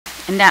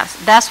And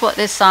that's what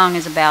this song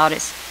is about.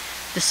 It's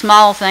the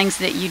small things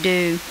that you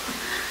do,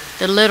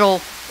 the little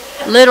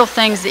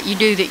things that you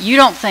do that you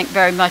don't think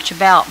very much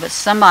about, but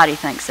somebody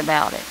thinks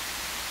about it.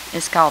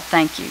 It's called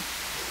Thank You.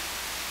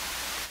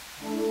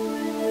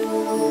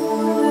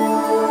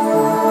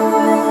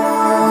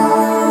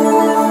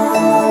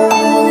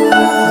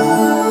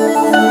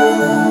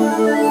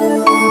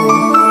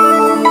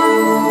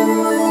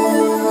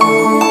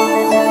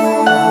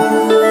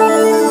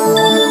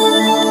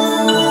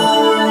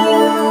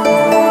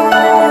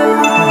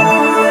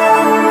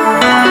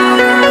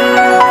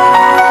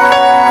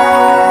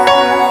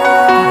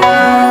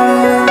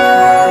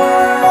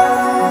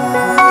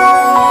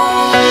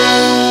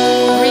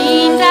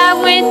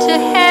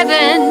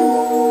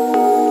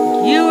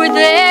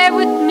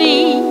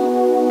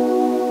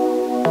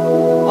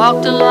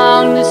 Walked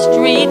along the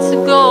streets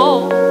of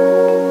gold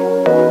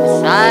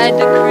beside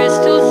the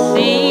crystal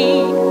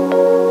sea.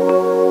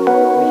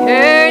 We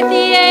heard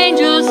the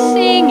angels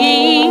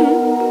singing.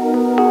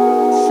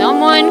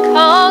 Someone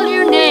called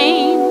your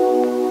name.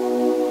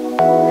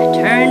 I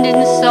turned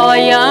and saw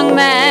a young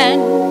man.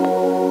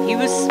 He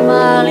was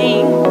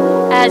smiling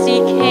as he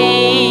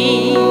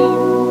came.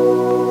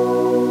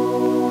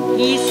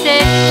 He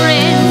said,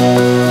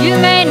 "Friend, you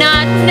may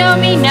not know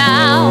me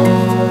now."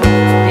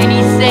 Then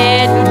he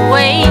said, "But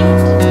wait,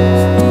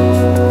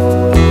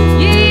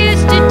 you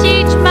used to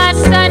teach my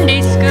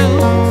Sunday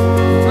school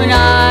when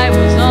I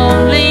was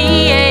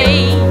only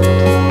 8.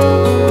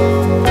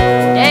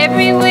 And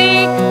every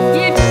week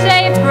you'd say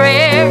a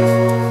prayer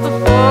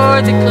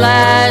before the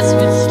class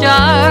would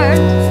start.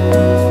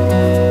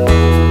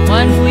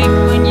 One week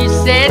when you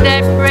said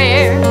that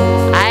prayer,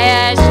 I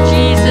asked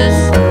Jesus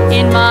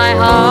in my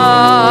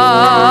heart."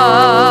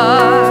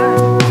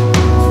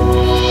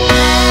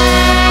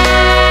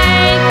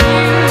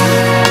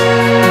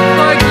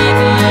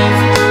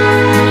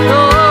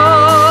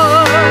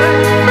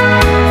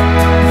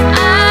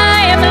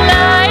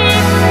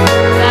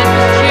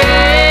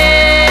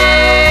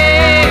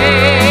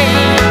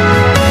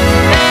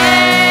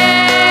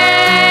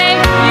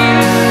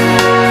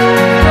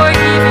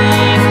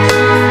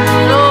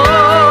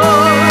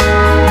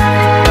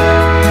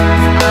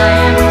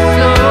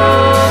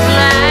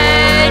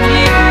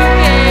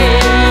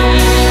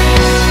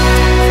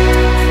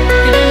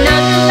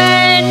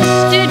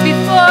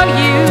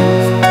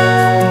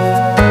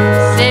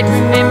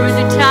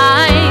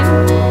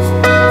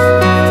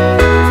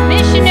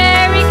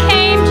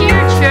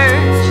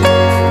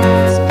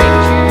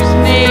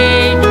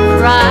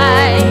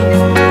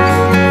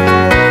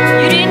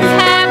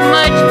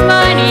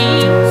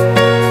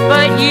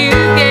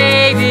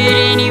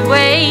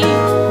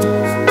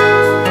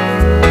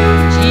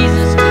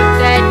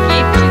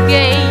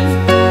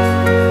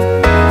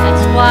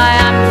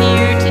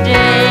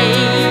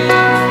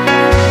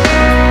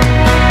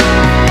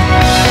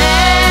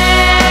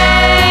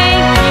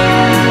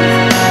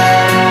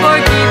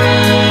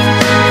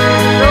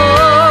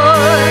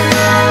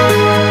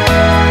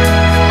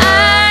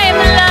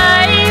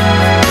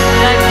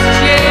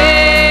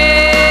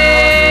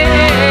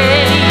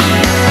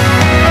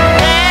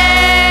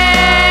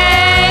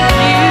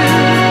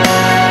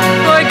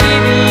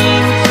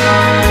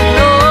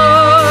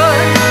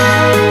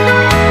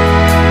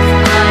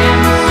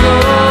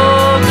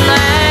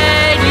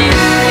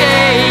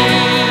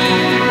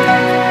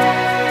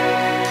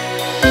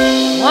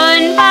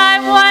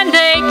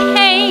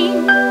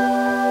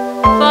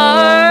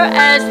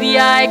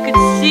 I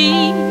could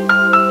see,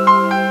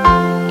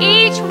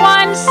 each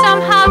one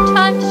somehow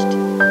touched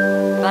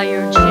by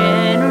your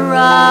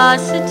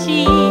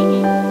generosity.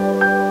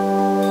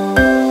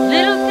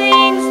 Little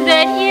things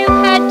that you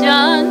had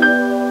done,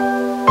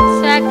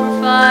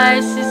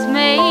 sacrifices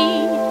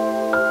made,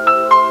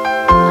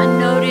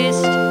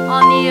 unnoticed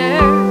on the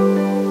earth,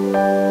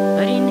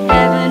 but in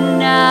heaven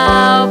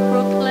now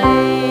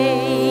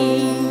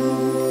proclaimed.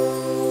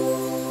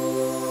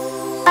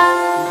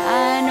 And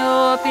I know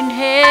up in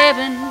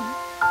heaven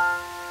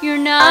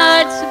you're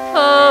not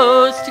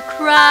supposed to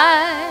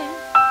cry,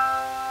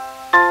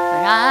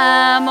 but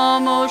I'm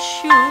almost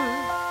sure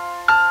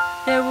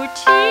there were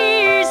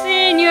tears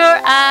in your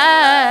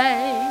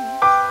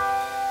eyes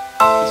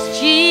as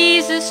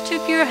Jesus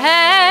took your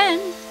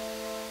hand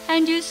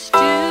and you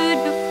stood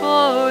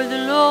before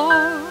the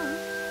Lord.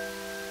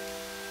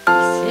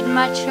 He said,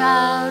 "My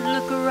child,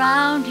 look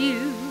around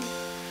you,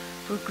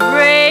 for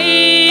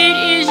great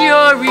is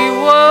your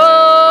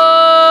reward."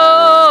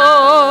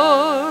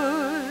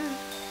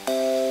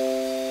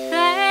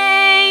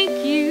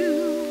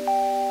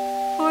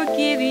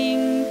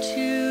 Giving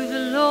to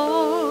the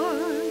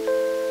Lord,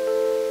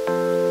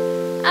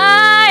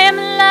 I am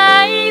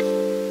life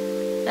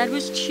that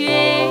was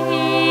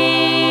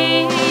changed.